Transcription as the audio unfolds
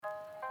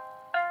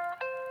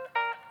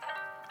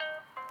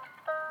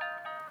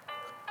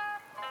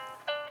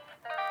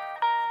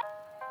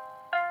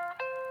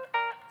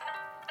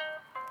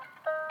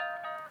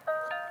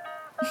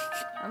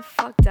I'm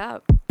fucked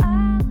up.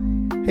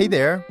 Hey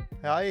there.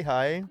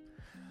 Hi.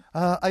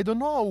 I don't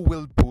know how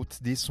we'll put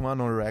this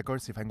one on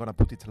records, if I'm gonna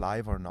put it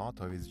live or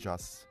not, or it's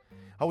just,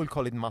 I will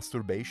call it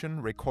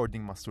masturbation,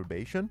 recording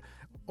masturbation,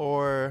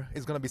 or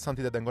it's gonna be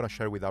something that I'm gonna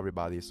share with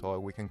everybody, so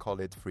we can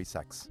call it free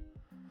sex.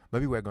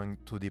 Maybe we're going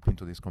too deep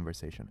into this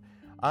conversation.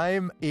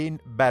 I'm in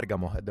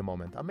Bergamo at the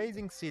moment.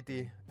 Amazing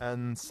city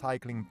and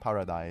cycling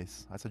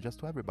paradise. I suggest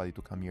to everybody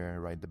to come here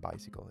and ride the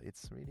bicycle.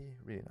 It's really,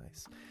 really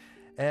nice.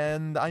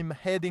 And I'm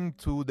heading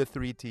to the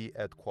 3T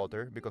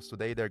headquarters because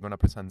today they're gonna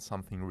present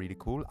something really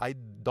cool. I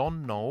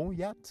don't know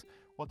yet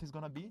what it's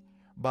gonna be,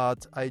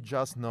 but I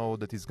just know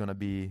that it's gonna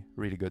be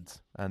really good,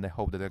 and I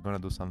hope that they're gonna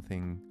do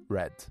something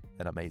red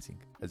and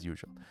amazing as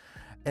usual.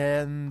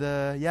 And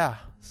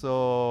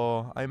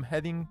so I'm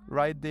heading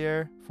right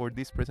there for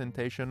this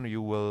presentation.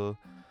 You will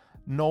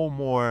know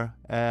more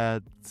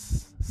as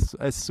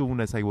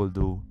soon as I will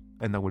do,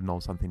 and I will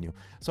know something new.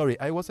 Sorry,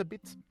 I was a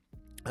bit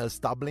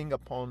stumbling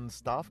upon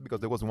stuff because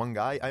there was one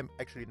guy. I'm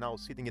actually now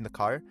sitting in the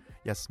car.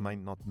 Yes,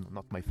 not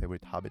my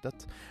favorite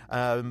habitat,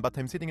 but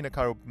I'm sitting in the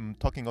car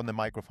talking on the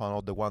microphone,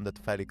 or the one that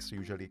Felix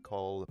usually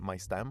call my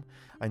stem.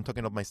 I'm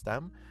talking of my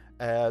stem,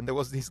 and there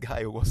was this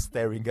guy who was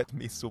staring at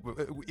me. Super,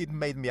 it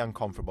made me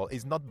uncomfortable.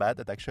 It's not bad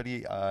that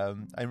actually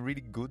I'm really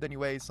good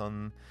anyways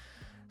on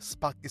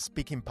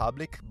speak in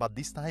public, but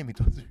this time it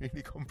was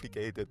really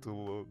complicated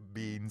to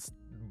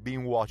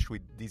being watched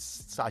with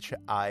this such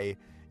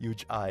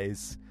huge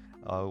eyes.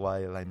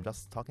 While I'm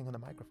just talking on the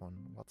microphone.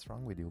 What's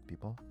wrong with you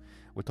people?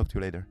 We'll talk to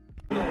you later.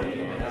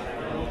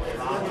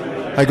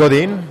 I got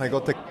in. I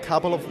got a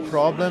couple of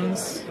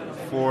problems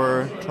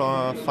for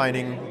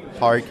finding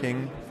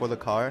parking for the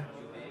car.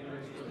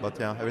 But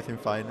yeah, everything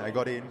fine. I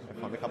got in. I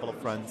found a couple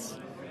of friends.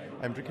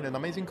 I'm drinking an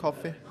amazing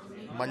coffee.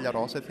 Maglia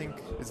Rosa, I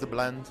think, is the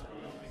blend.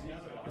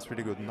 It's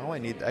really good. Now I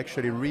need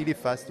actually really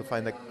fast to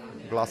find a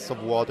glass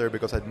of water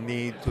because I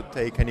need to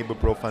take an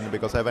ibuprofen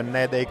because I have a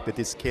headache that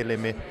is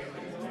killing me.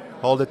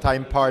 All the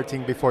time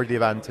partying before the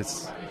event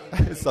is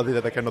something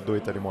that I cannot do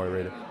it anymore,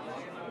 really.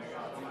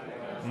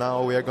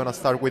 Now we are gonna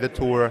start with the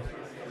tour.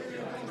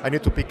 I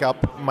need to pick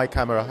up my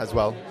camera as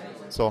well,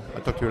 so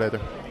I'll talk to you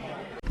later.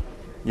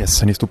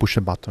 Yes, I need to push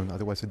a button,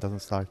 otherwise it doesn't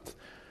start.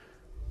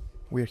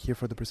 We are here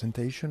for the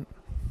presentation.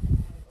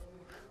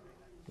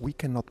 We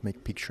cannot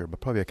make picture, but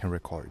probably I can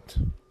record.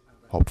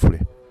 Hopefully.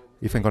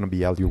 If I'm gonna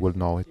be out, you will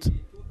know it.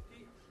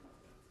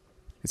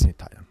 It's in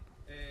Italian.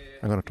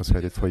 I'm gonna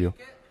translate it for you.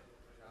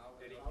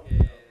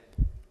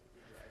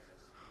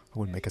 I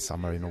will make a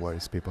summary, no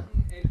worries, people.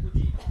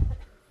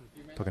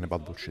 Talking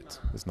about bullshit,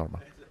 it's normal.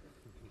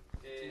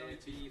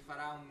 Ci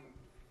farà un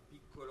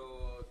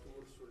piccolo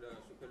tour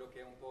su quello che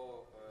è un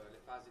po' le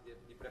fasi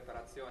di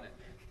preparazione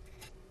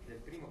del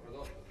primo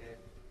prodotto che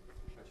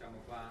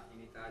facciamo qua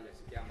in Italia,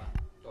 si chiama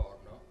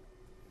Torno,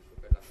 giusto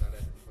per lasciare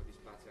un po' di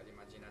spazio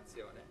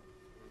all'immaginazione.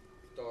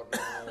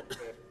 Torno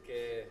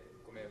perché,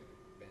 come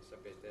ben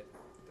sapete,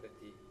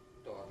 3T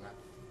torna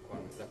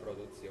con la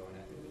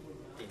produzione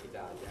in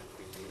Italia,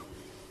 quindi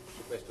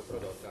su questo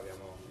prodotto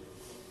abbiamo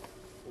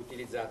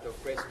utilizzato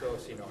questo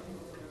sinonimo.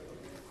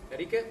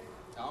 Enrique?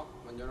 Ciao,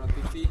 buongiorno a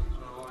tutti,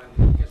 sono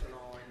Enrique,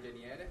 sono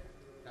ingegnere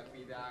da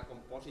qui da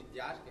Composite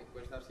Jazz, che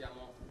questa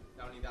siamo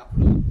la unità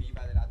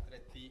produttiva della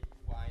 3T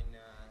qua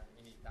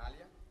in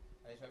Italia.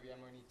 Adesso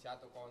abbiamo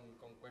iniziato con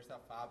questa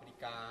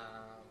fabbrica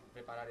a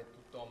preparare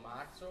tutto a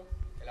marzo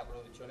e la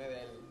produzione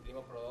del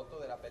primo prodotto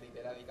della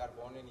pellicola di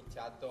carbone è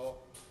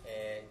iniziato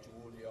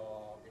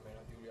giugno, più o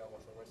meno giugno,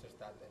 agosto,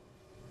 quest'estate.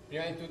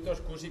 Prima di tutto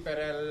scusi per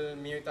il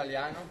mio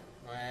italiano,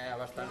 non è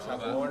abbastanza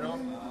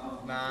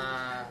buono,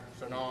 ma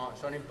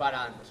sto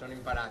imparando.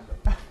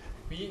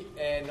 Qui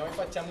noi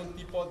facciamo un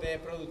tipo di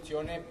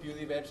produzione più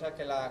diversa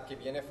che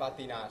viene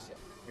fatta in Asia.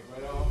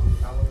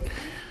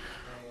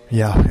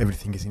 Yeah,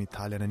 everything is in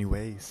Italian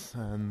anyways,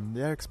 and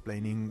they're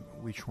explaining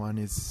which one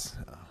is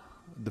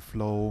the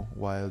flow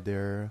while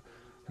they're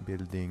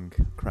building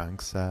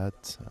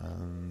crankset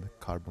and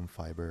carbon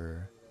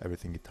fiber,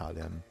 everything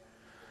Italian.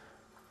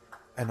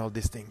 And all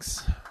these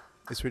things.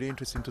 It's really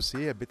interesting to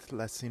see, a bit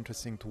less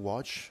interesting to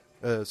watch.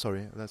 Less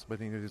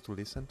interesting to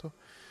listen to.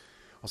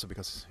 Also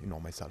because, you know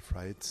myself,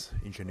 right?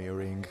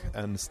 Engineering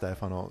and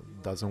Stefano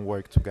doesn't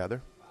work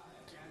together.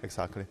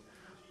 Exactly.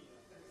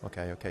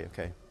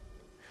 Okay.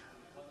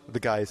 The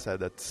guy said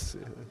that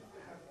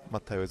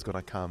Matteo is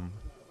gonna come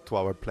to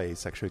our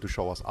place actually to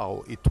show us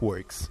how it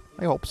works.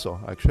 I hope so,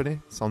 actually.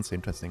 Sounds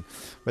interesting.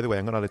 By the way,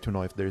 I'm gonna let you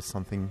know if there is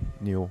something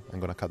new. I'm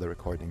gonna cut the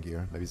recording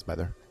here. Maybe it's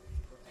better.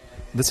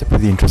 That's a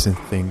pretty interesting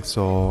thing.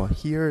 So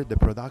here, the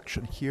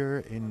production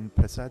here in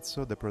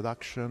Presezzo, the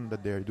production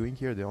that they're doing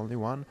here, the only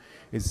one,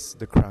 is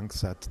the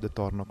crankset, the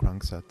Torno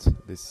crankset.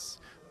 This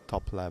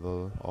top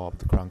level of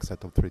the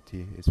crankset of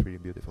 3T is really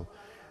beautiful.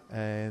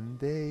 And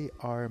they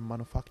are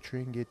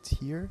manufacturing it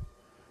here.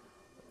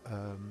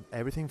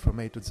 Everything from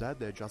A to Z,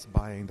 they're just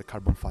buying the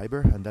carbon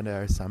fiber and then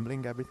they're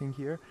assembling everything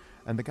here.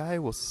 And the guy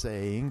was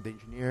saying, the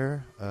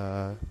engineer,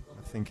 I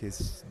think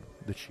he's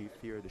the chief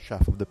here, the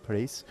chef of the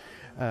place,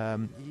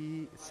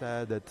 he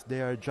said that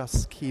they are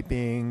just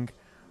keeping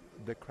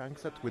the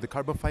crankset with the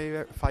carbon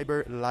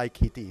fiber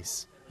like it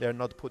is. They're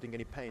not putting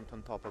any paint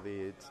on top of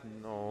it,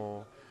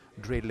 no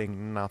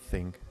drilling,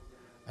 nothing.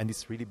 And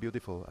it's really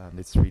beautiful and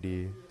it's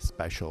really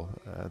special,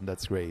 and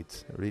that's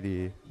great.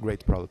 Really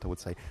great product, I would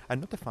say. I'm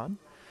not a fan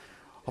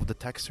of the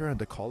texture and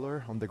the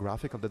color on the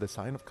graphic of the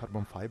design of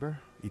carbon fiber.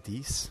 It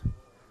is,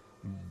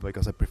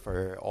 because I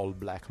prefer all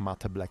black,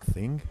 matte black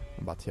thing.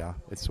 But yeah,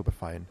 it's super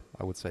fine.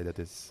 I would say that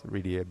it's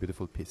really a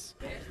beautiful piece.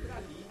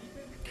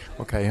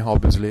 Okay,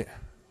 obviously.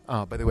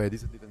 By the way,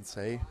 this I didn't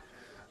say.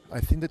 I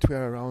think that we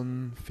are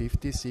around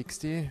 50,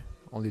 60,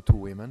 only 2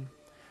 women.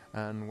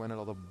 And when a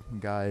lot of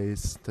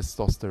guys,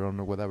 testosterone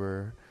or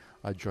whatever,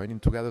 are joining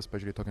together,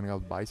 especially talking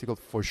about bicycle,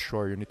 for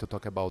sure you need to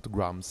talk about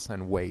grams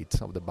and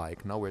weight of the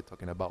bike. Now we're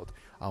talking about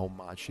how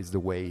much is the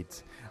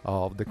weight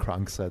of the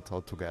crankset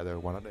altogether.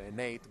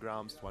 108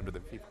 grams,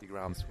 250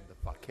 grams, who the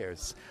fuck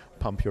cares?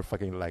 Pump your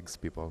fucking legs,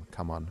 people,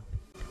 come on.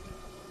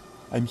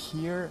 I'm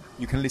here,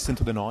 you can listen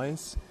to the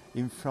noise,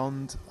 in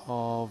front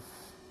of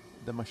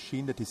the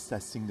machine that is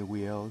testing the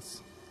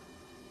wheels.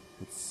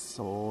 It's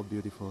so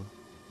beautiful.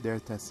 They're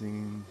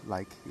testing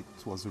like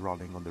it was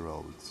rolling on the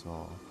road,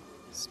 so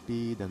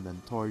speed and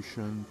then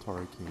torsion,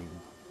 torquing.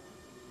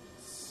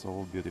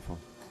 So beautiful.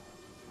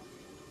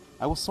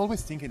 I was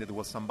always thinking that it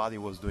was somebody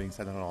who was doing,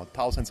 I don't know,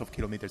 thousands of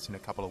kilometers in a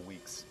couple of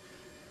weeks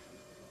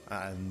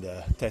and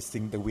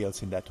testing the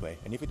wheels in that way.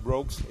 And if it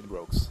breaks, it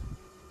breaks.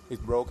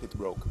 It broke,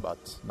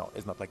 but no,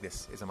 it's not like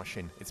this. It's a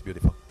machine. It's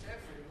beautiful.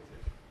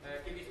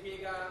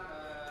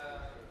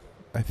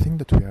 I think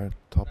that we are at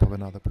top of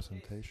another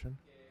presentation.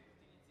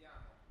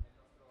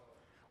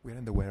 We're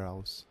in the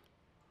warehouse.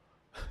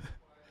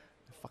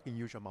 A fucking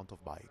huge amount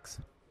of bikes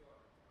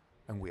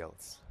and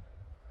wheels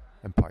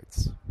and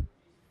parts.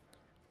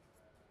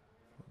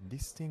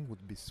 This thing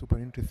would be super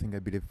interesting, I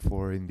believe,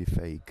 for indie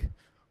fake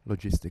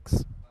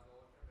logistics.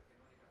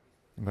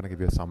 I'm gonna give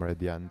you a summary at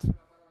the end,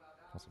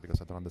 also because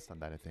I don't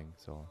understand anything.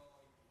 So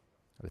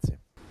let's see.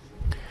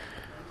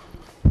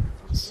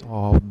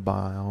 So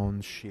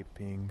bound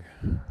shipping,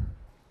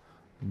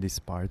 this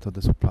part of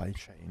the supply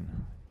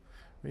chain.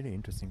 Really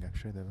interesting,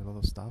 actually. They have a lot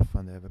of stuff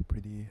and they have a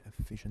pretty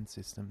efficient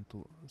system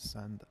to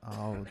send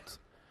out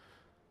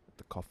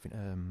the coffee,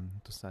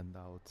 to send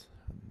out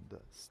the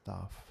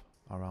stuff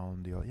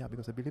around the. Yeah,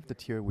 because I believe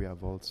that here we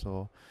have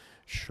also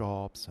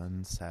shops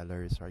and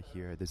sellers are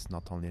here. This is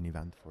not only an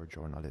event for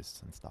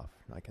journalists and stuff.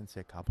 I can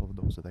see a couple of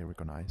those that I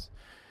recognize.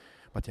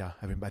 But yeah,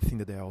 I think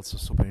that they're also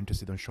super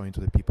interested in showing to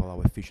the people how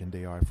efficient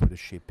they are for the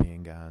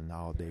shipping and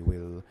how they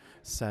will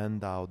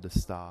send out the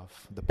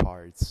stuff, the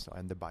parts,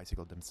 and the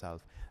bicycle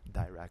themselves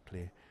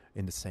directly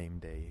in the same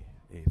day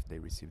if they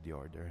receive the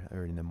order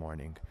early in the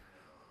morning.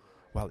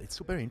 Well, it's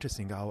super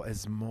interesting how a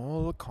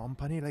small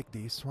company like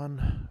this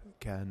one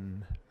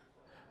can...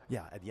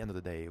 Yeah, at the end of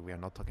the day, we are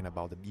not talking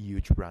about the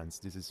huge brands.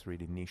 This is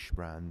really niche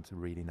brand,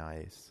 really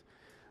nice,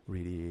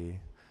 really...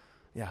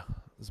 Yeah,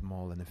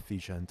 small and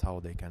efficient,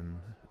 how they can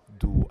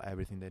do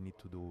everything they need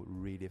to do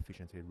really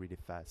efficiently, really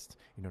fast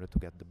in order to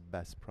get the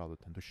best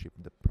product and to ship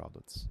the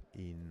products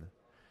in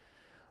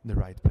the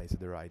right place at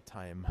the right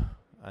time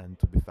and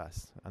to be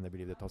fast. And I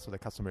believe that also the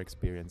customer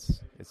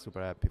experience is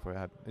super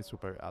is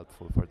super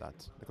helpful for that.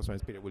 The customer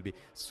experience will be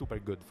super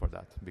good for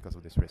that because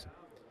of this reason.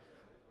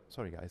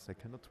 Sorry guys, I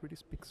cannot really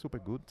speak super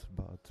good,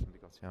 but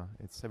because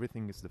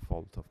everything is the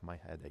fault of my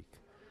headache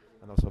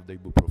and also of the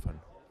ibuprofen.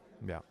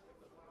 Yeah.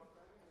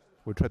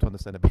 We'll try to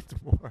understand a bit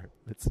more.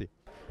 Let's see.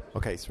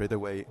 Okay, straight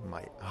away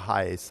my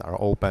eyes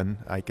are open.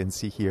 I can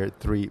see here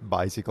 3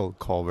 bicycle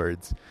covered.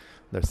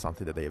 There's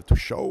something that they have to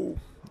show.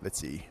 Let's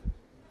see.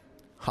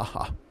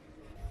 Haha.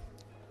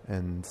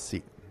 And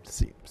see.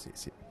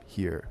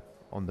 Here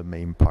on the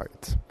main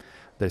part,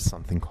 there's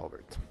something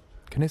covered.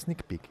 Can I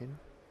sneak peek in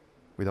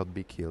without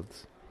being killed?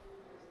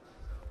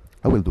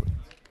 I will do it.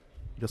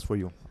 Just for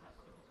you.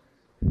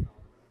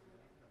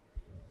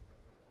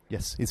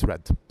 Yes, it's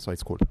red, so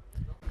it's cool.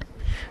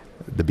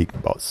 The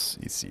big boss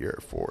is here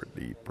for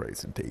the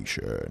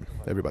presentation.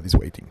 Everybody's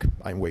waiting.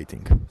 I'm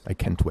waiting. I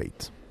can't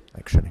wait,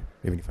 actually.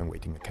 Even if I'm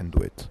waiting, I can't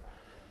do it.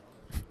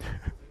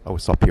 I will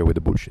stop here with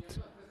the bullshit.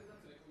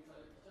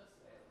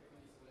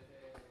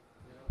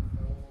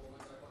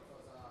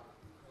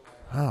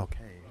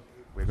 Okay.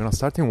 We're gonna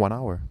start in 1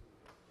 hour.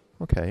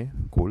 Okay,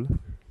 cool.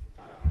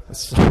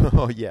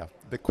 So, yeah.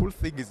 The cool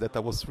thing is that I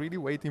was really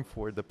waiting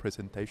for the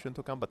presentation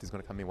to come, but it's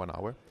gonna come in 1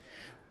 hour.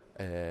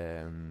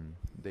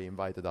 They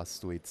invited us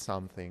to eat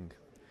something,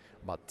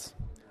 but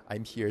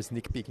I'm here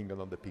sneak peeking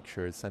on the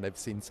pictures and I've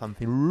seen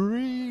something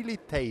really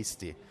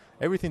tasty.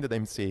 Everything that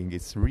I'm seeing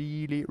is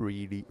really,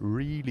 really,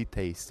 really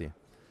tasty.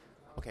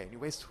 Okay,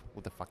 anyways,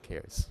 who the fuck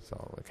cares? So,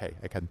 okay,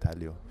 I can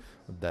tell you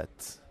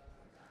that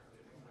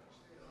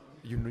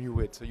you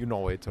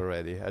know it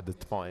already at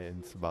that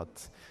point,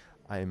 but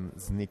I'm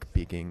sneak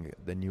peeking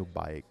the new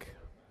bike,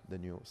 the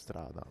new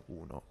Strada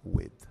Uno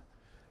with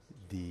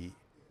the...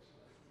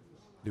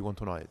 Do you want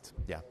to know it?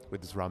 Yeah, with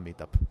this RAM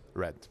meetup,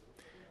 red.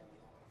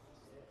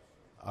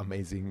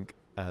 Amazing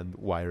and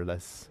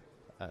wireless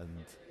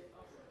and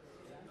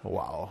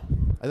wow.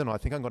 I don't know, I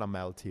think I'm gonna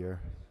melt here.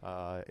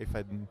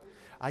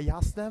 I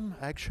asked them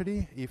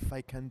actually if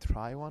I can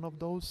try one of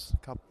those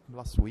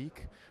last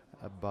week,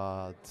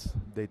 but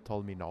they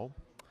told me no,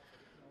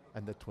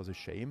 and that was a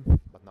shame.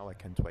 But now I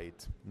can't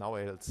wait. Now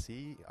I will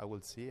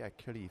see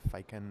actually if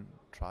I can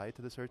try it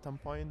at a certain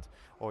point,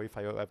 or if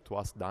I have to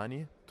ask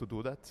Dani to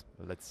do that.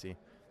 Let's see.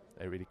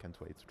 I really can't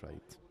wait to try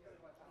it.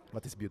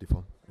 But it's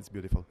beautiful. It's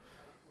beautiful.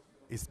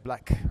 It's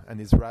black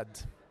and it's red.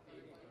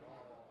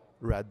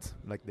 Red,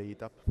 like the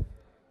heat up.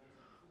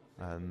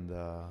 And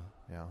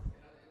yeah,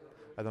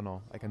 I don't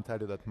know. I can tell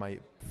you that my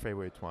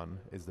favorite one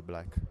is the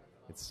black.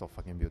 It's so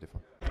fucking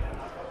beautiful.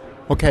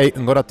 Okay,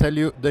 I'm gonna tell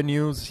you the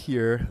news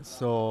here.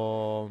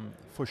 So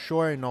for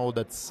sure I know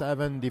that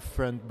 7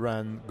 different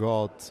brands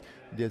got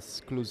the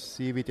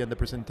exclusivity and the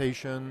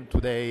presentation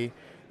today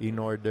in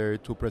order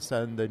to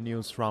present the new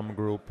SRAM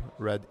group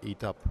Red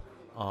Heat Up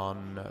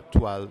on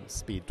 12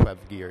 speed, 12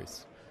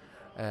 gears.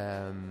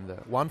 And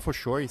one for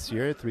sure is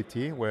here,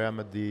 3T, where I'm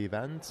at the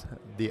event.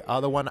 The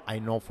other one I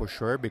know for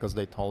sure because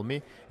they told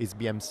me is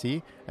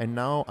BMC. And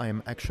now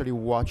I'm actually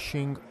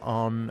watching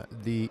on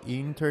the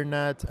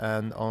internet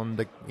and on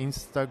the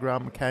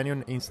Instagram,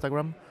 Canyon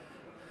Instagram.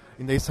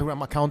 In the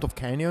Instagram account of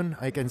Canyon,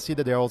 I can see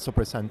that they're also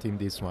presenting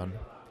this one.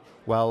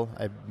 Well,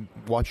 I'm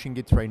watching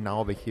it right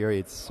now over here.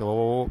 It's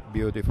so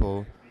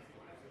beautiful.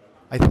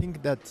 I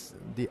think that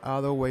the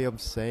other way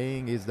of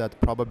saying is that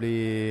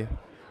probably...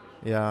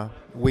 yeah,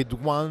 with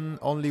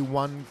only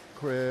one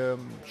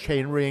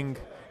chain ring,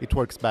 it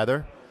works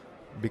better.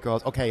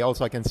 Because, okay,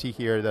 also I can see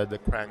here that the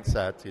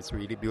crankset is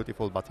really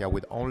beautiful, but yeah,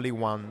 with only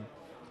one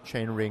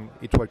chain ring,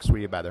 it works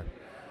really better.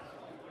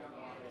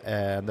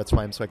 And that's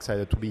why I'm so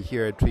excited to be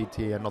here at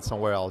 3T and not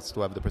somewhere else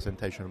to have the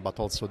presentation. But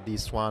also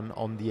this one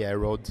on the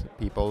Aeroad,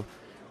 people,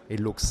 it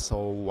looks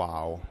so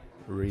wow.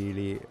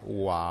 Really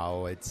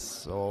wow. It's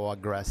so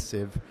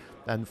aggressive.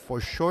 And for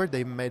sure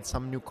they made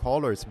some new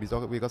colors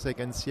because I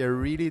can see a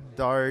really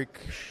dark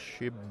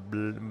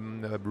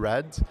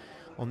red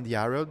on the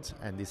Aeroad,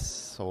 and it's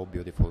so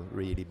beautiful,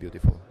 really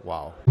beautiful.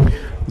 Wow.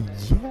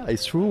 Yeah,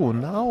 it's true.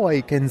 Now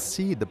I can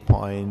see the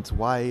point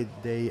why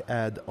they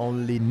had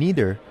only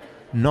neither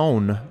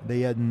known.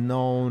 They had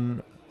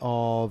known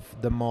of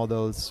the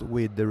models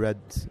with the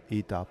Red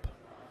Heat Up.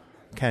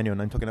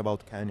 Canyon, I'm talking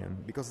about Canyon,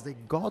 because they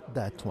got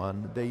that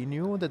one. They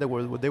knew that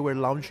they were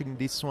launching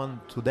this one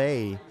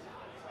today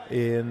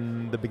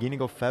in the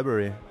beginning of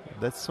February.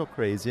 That's so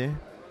crazy.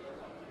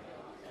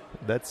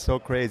 That's so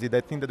crazy.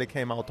 They think that they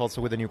came out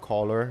also with a new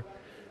color.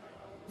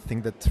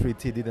 Thing that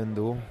 3T didn't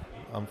do,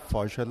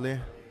 unfortunately,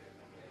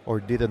 or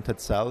didn't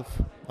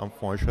itself,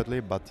 unfortunately.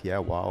 But yeah,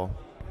 wow.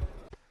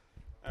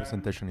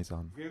 Presentation is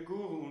on.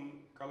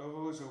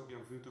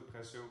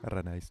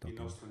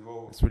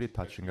 It's really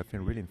touching. I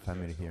feel really in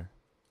family here.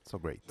 So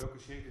great.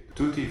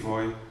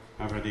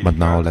 But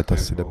now let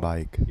us see the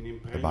bikes.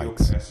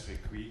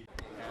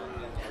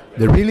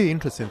 The really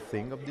interesting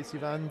thing of this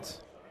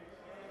event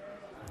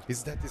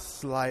is that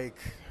it's like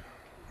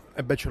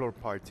a bachelor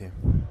party.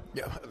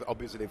 Yeah,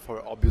 obviously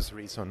for obvious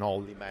reason,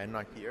 all the men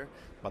are here,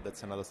 but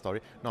that's another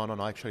story. No,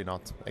 actually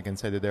not. I can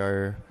say that there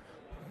are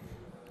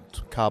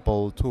 2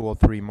 or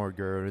 3 more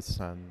girls,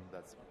 and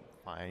that's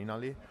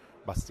finally.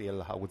 But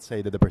still, I would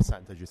say that the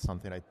percentage is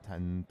something I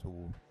tend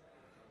to,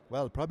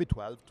 well, probably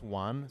 12 to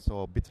 1,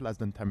 so a bit less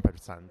than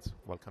 10%.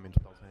 Welcome in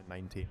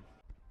 2019.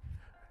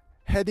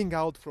 Heading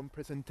out from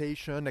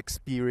presentation,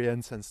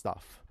 experience and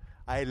stuff.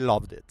 I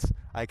loved it.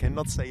 I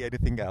cannot say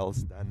anything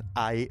else than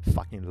I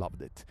fucking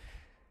loved it.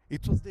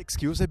 It was the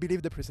excuse, I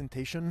believe, the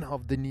presentation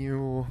of the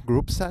new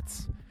group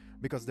sets,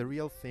 because the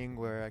real thing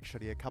were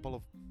actually a couple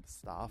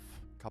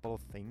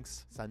of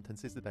things,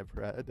 sentences that I've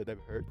read, that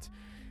I've heard,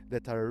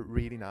 that are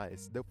really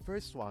nice. The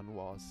first one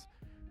was,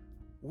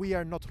 we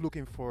are not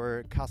looking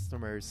for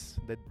customers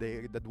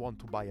that want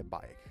to buy a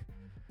bike.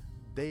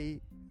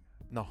 I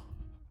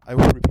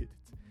will repeat it.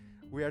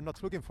 We are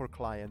not looking for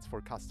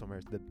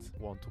customers that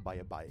want to buy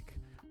a bike.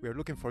 We are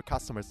looking for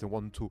customers that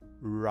want to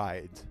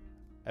ride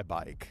a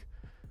bike.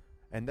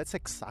 And that's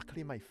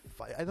exactly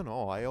I don't know,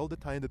 all the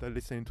time that I'm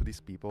listening to these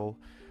people,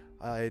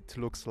 it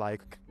looks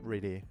like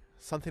really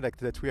something like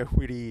that. We are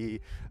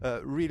really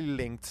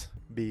linked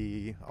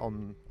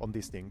on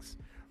these things,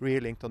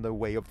 really linked on the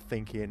way of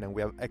thinking, and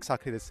we have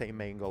exactly the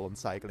same angle on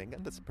cycling,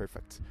 and that's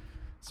perfect.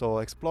 So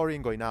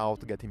exploring, going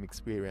out, getting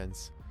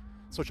experience.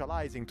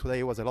 Socializing,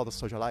 today was a lot of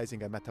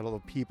socializing. I met a lot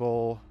of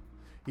people,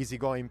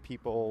 easygoing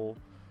people,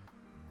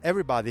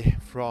 everybody,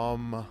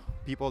 from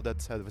people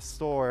that have a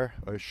store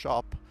or a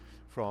shop,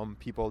 from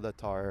people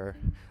that are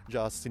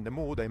just in the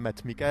mood. I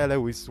met Michele,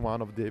 who is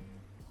one of the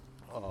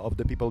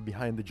people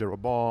behind the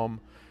Jeroboam.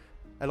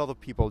 A lot of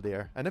people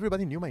there, and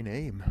everybody knew my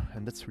name,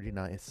 and that's really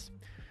nice.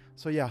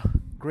 So yeah,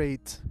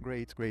 great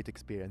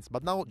experience.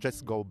 But now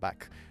just go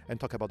back and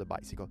talk about the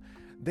bicycle.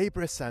 They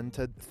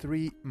presented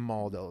 3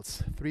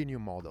 new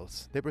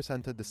models. They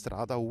presented the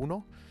Strada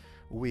Uno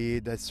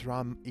with a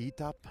SRAM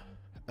Heat Up,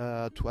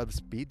 12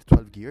 speed,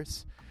 12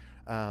 gears.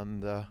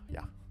 And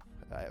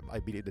I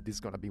believe that this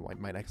is going to be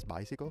my next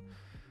bicycle.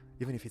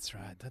 Even if it's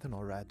red, I don't know,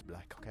 red,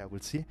 black, okay, I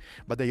will see.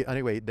 But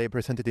they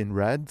presented in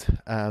red,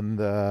 and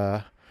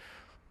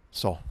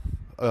So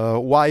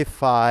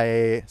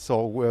Wi-Fi,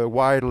 so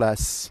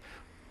wireless.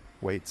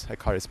 Wait, a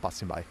car is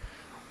passing by.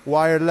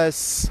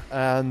 Wireless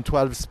and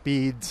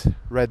 12-speed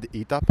red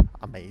ETAP,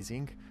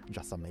 amazing,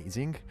 just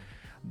amazing.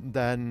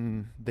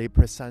 Then they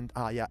present,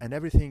 and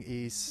everything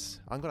is,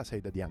 I'm gonna say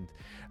it at the end.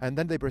 And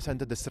then they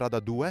presented the Strada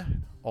 2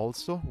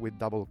 also with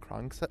double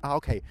crankset.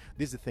 Okay,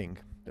 this is the thing.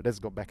 Let's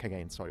go back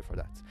again, sorry for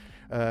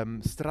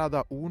that.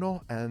 Strada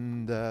Uno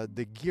and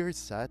the gear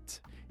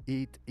set,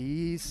 it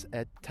is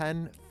at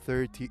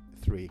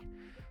 1033.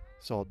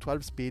 So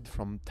 12 speed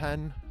from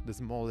 10, the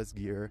smallest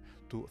gear,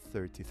 to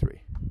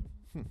 33.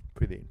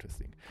 Pretty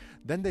interesting.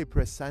 Then they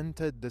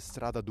presented the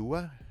Strada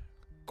 2,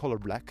 color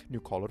black, new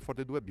color for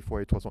the 2.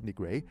 Before it was only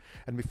grey,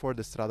 and before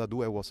the Strada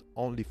 2 was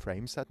only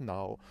frame set.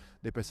 Now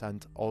they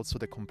present also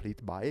the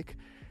complete bike,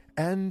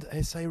 and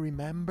as I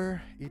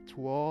remember, it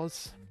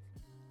was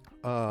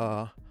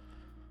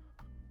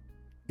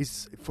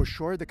is for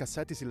sure the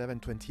cassette is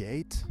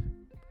 1128,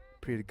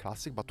 pretty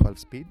classic, but 12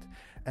 speed,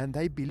 and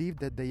I believe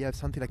that they have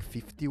something like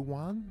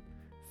 51,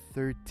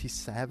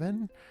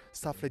 37,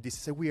 stuff like this.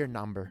 It's a weird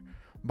number,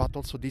 but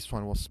also this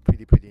one was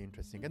pretty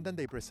interesting. And then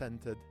they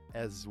presented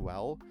as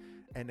well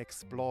an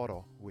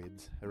Exploro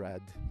with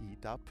red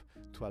ETAP,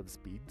 12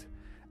 speed,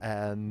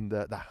 and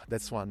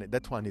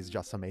that one is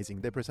just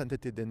amazing. They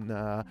presented it in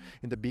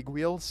the big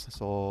wheels,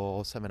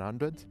 so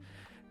 700,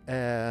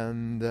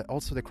 and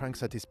also the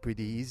crankset is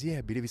pretty easy.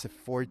 I believe it's a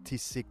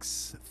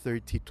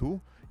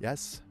 4632.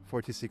 Yes,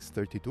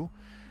 4632.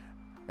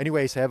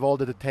 Anyways, I have all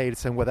the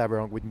details and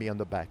whatever with me on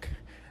the back.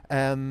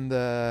 And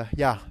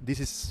this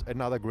is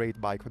another great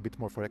bike, a bit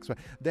more for extra.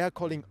 They are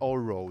calling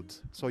all-road,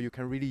 so you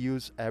can really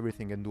use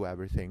everything and do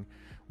everything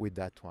with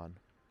that one.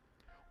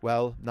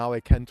 Well, now I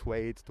can't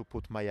wait to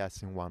put my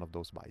ass in one of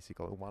those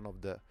bicycles, one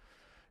of the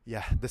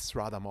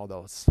Strada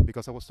models,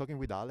 because I was talking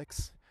with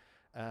Alex,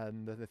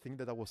 and the thing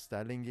that I was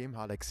telling him,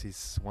 Alex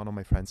is one of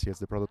my friends, he is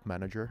the product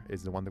manager,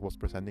 is the one that was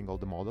presenting all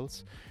the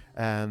models,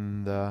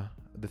 and the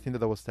thing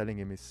that I was telling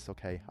him is,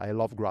 okay, I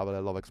love gravel, I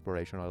love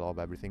exploration, I love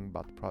everything,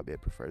 but probably I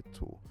prefer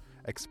to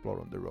explore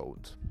on the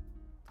road.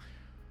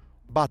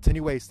 But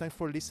anyways, thanks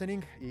for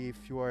listening.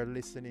 If you are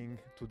listening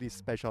to this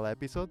special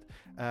episode,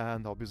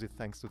 and obviously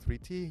thanks to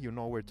 3T, you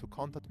know where to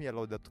contact me.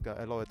 Hello at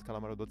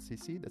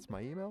calamaro.cc, that's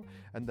my email.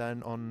 And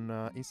then on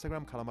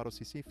Instagram,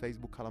 calamarocc,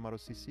 Facebook,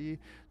 calamarocc,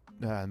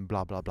 and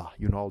blah, blah, blah.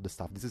 You know all the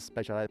stuff. This is a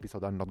special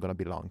episode, I'm not going to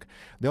be long.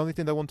 The only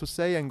thing I want to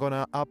say, I'm going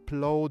to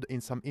upload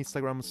in some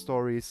Instagram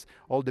stories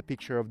all the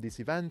picture of this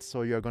event,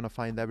 so you're going to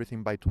find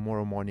everything by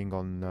tomorrow morning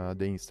on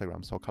the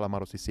Instagram. So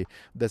calamarocc,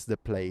 that's the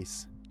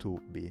place to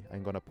be.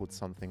 I'm gonna put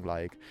something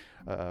like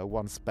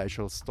one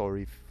special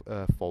story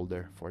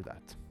folder for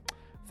that.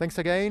 Thanks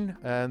again,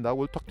 and I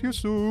will talk to you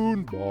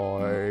soon.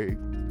 Bye.